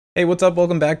Hey, what's up?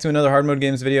 Welcome back to another Hard Mode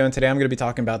Games video, and today I'm going to be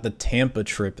talking about the Tampa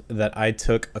trip that I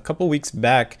took a couple weeks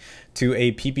back to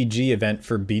a PPG event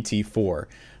for BT4,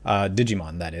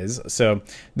 Digimon, that is. So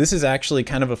this is actually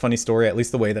kind of a funny story, at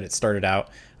least the way that it started out.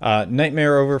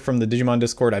 Nightmare over from the Digimon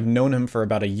Discord, I've known him for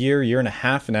about a year and a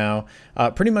half now,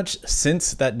 pretty much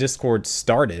since that Discord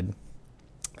started.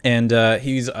 And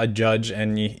he's a judge,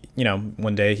 and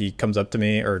one day he comes up to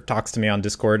me or talks to me on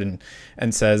Discord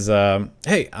and says,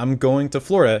 "Hey, I'm going to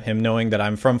Florida." Him knowing that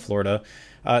I'm from Florida,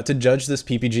 to judge this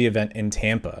PPG event in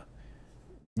Tampa.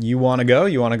 You want to go?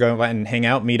 You want to go and hang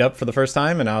out, meet up for the first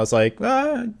time? And I was like,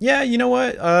 yeah, you know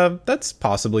what? That's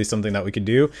possibly something that we could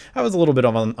do. I was a little bit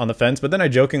on the fence, but then I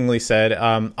jokingly said,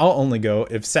 I'll only go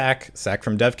if Sack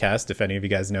from DevCast, if any of you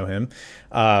guys know him,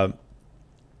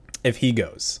 if he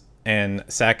goes. And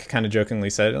Sack kind of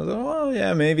jokingly said, "Well,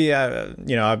 yeah, maybe.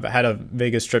 I've had a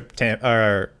Vegas trip planned.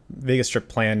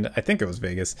 I think it was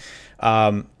Vegas,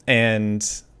 and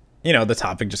the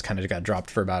topic just kind of got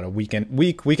dropped for about a week and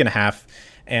a half,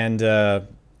 and then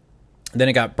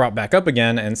it got brought back up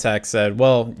again. And Sack said,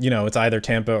 "Well, it's either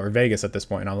Tampa or Vegas at this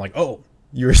point." And I'm like, "Oh,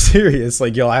 you're serious?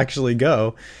 Like you'll actually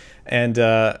go?" And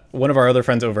one of our other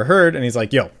friends overheard, and he's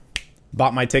like, "Yo,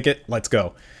 bought my ticket. Let's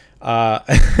go."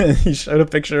 He showed a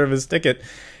picture of his ticket,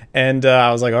 and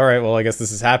I was like, all right, well, I guess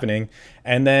this is happening.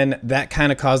 And then that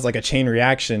kind of caused like a chain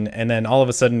reaction, and then all of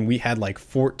a sudden we had like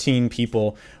 14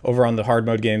 people over on the Hard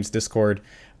Mode Games Discord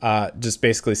just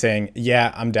basically saying,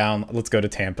 yeah, I'm down, let's go to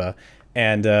Tampa.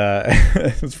 And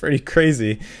it was pretty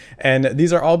crazy. And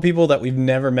these are all people that we've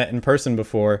never met in person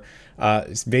before.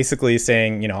 It's basically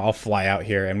saying, I'll fly out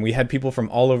here. And we had people from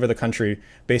all over the country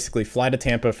basically fly to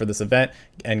Tampa for this event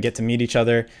and get to meet each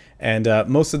other. And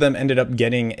most of them ended up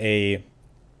getting a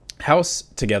house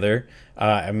together.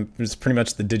 It was pretty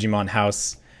much the Digimon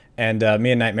house. And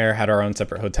me and Nightmare had our own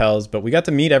separate hotels, but we got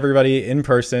to meet everybody in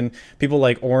person. People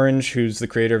like Orange, who's the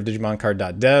creator of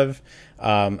DigimonCard.dev,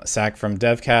 Sack from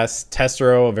DevCast,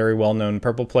 Testero, a very well-known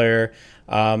purple player,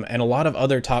 and a lot of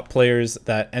other top players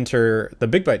that enter the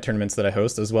Big Bite tournaments that I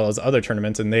host, as well as other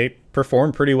tournaments, and they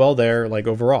perform pretty well there, like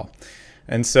overall.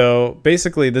 And so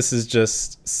basically this is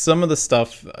just some of the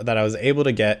stuff that I was able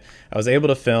to get. I was able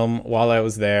to film while I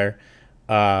was there,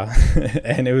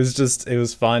 and it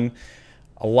was fun.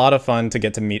 A lot of fun to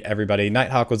get to meet everybody.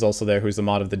 Nighthawk was also there, who's the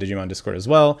mod of the Digimon Discord as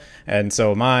well, and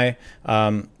so am I.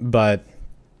 But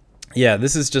yeah,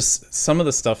 this is just some of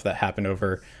the stuff that happened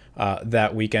over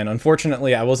that weekend.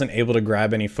 Unfortunately, I wasn't able to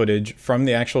grab any footage from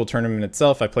the actual tournament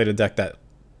itself. I played a deck that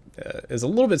is a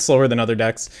little bit slower than other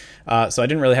decks, so I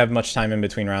didn't really have much time in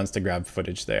between rounds to grab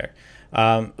footage there.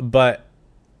 But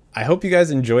I hope you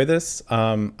guys enjoy this.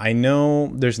 I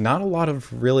know there's not a lot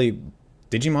of really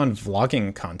Digimon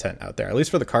vlogging content out there, at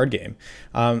least for the card game.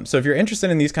 So if you're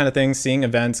interested in these kind of things, seeing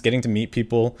events, getting to meet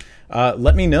people,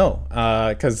 let me know,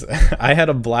 because I had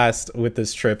a blast with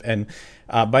this trip, and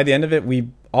by the end of it, we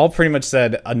all pretty much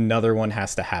said another one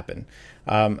has to happen.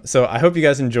 So I hope you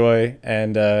guys enjoy,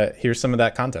 and here's some of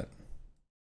that content.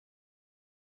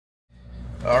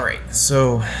 All right,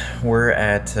 so we're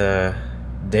at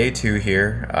day 2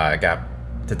 here. I got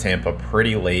to Tampa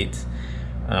pretty late.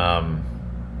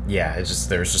 Yeah,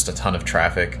 there was just a ton of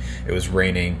traffic. It was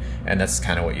raining, and that's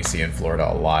kind of what you see in Florida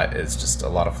a lot. It's just a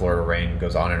lot of Florida rain,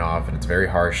 goes on and off, and it's very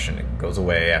harsh, and it goes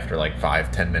away after like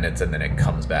 5-10 minutes, and then it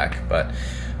comes back. But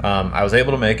I was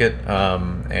able to make it,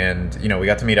 and we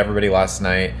got to meet everybody last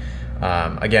night.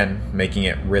 Again, making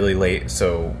it really late,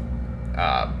 so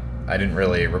I didn't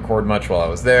really record much while I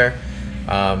was there.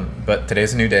 But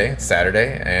today's a new day, it's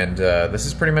Saturday, and this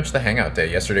is pretty much the hangout day.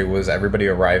 Yesterday was everybody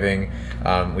arriving.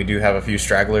 We do have a few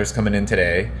stragglers coming in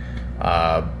today,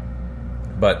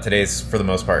 but today's for the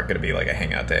most part going to be like a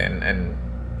hangout day, and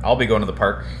I'll be going to the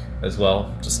park as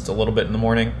well, just a little bit in the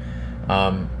morning.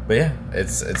 But yeah,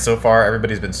 it's so far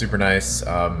everybody's been super nice.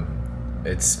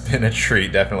 It's been a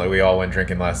treat, definitely. We all went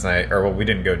drinking last night, or well, we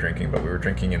didn't go drinking, but we were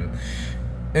drinking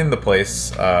in the place,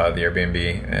 the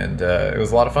Airbnb, and it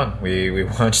was a lot of fun. We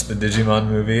watched the Digimon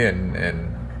movie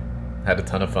and had a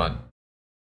ton of fun.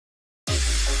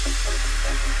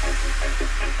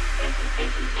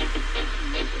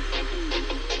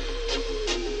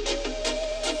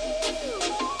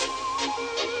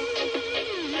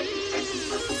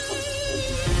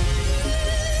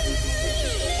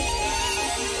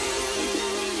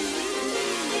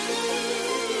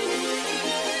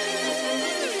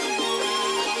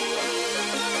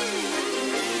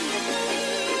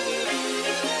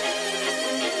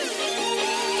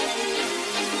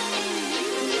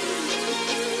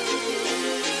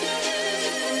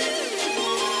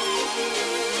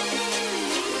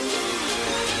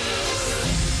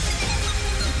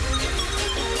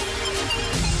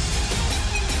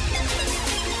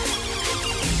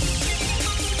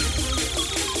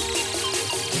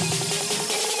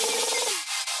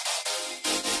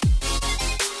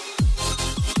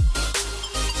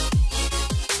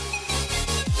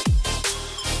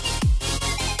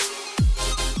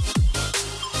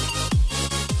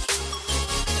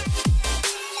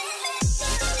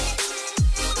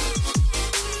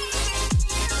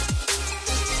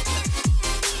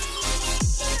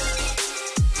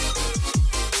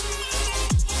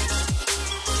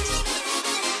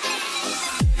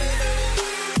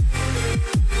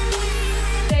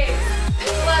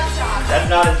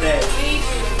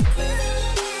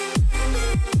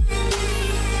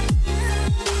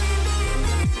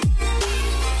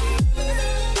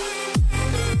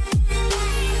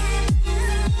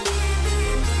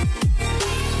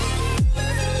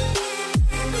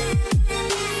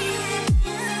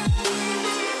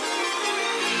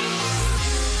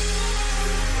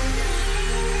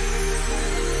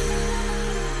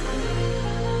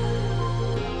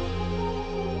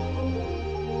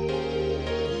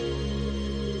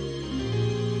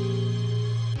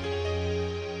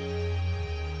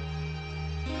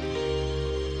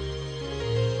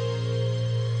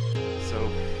 So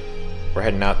we're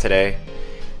heading out today,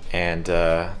 and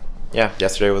yeah,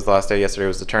 yesterday was the last day. Yesterday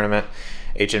was the tournament.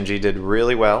 HMG did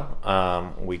really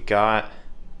well. We got,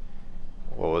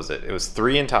 what was it? It was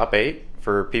 3 in top 8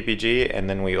 for PPG, and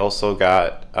then we also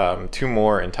got 2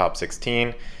 more in top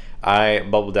 16. I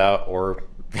bubbled out, or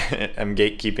am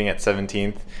gatekeeping at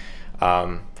 17th.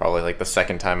 Probably like the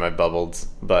second time I bubbled,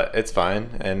 but it's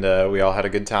fine, and we all had a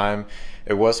good time.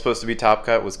 It was supposed to be top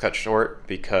cut, was cut short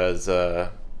because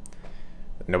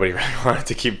nobody really wanted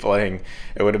to keep playing.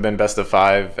 It would have been best of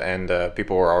 5, and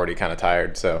people were already kind of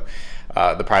tired, so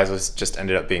the prize was just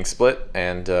ended up being split,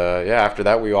 and yeah, after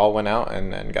that we all went out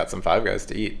and got some Five Guys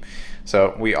to eat.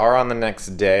 So we are on the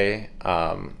next day.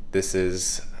 This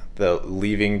is the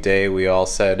leaving day. We all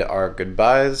said our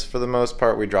goodbyes for the most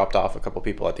part. We dropped off a couple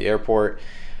people at the airport,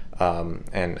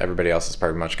 and everybody else is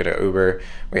pretty much gonna Uber.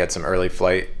 We had some early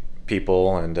flight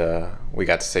people, and we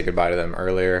got to say goodbye to them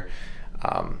earlier.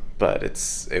 But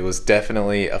it was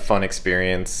definitely a fun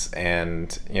experience,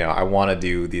 and you know, I want to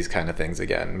do these kind of things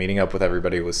again. Meeting up with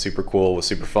everybody was super cool, was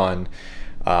super fun,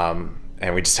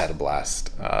 and we just had a blast.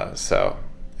 So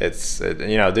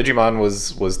you know, Digimon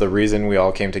was the reason we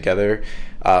all came together.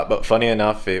 But funny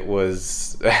enough, it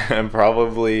was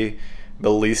probably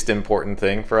the least important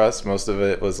thing for us. Most of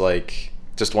it was like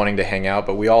just wanting to hang out,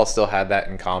 but we all still had that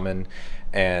in common.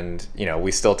 And you know, we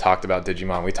still talked about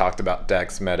Digimon, we talked about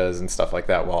decks, metas, and stuff like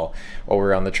that while we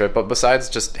were on the trip. But besides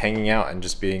just hanging out and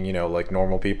just being, you know, like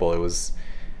normal people, it was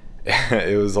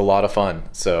it was a lot of fun.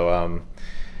 So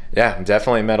yeah,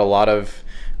 definitely met a lot of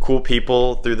cool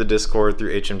people through the Discord,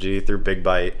 through HMG, through Big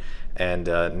Bite, and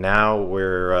now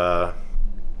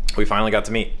we finally got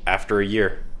to meet after a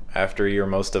year. After a year,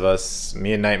 most of us,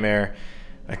 me and Nightmare,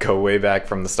 I go way back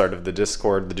from the start of the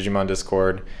Discord, the Digimon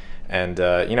Discord. And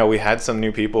you know, we had some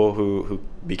new people who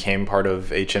became part of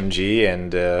HMG,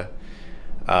 and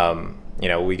you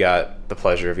know, we got the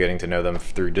pleasure of getting to know them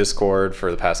through Discord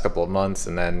for the past couple of months,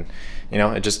 and then you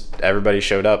know, it just, everybody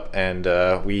showed up, and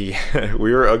we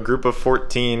we were a group of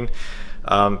 14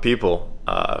 people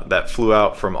that flew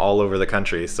out from all over the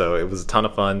country. So it was a ton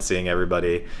of fun seeing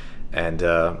everybody, and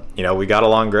you know, we got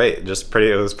along great.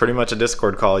 It was pretty much a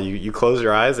Discord call. You close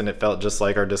your eyes and it felt just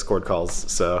like our Discord calls.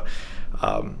 So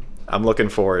I'm looking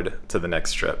forward to the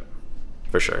next trip,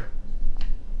 for sure.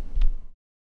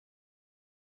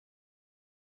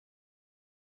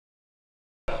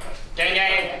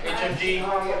 Gang,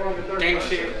 HMG, gang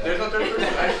shit. There's no third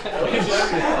person.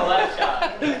 Last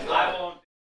shot. I won't.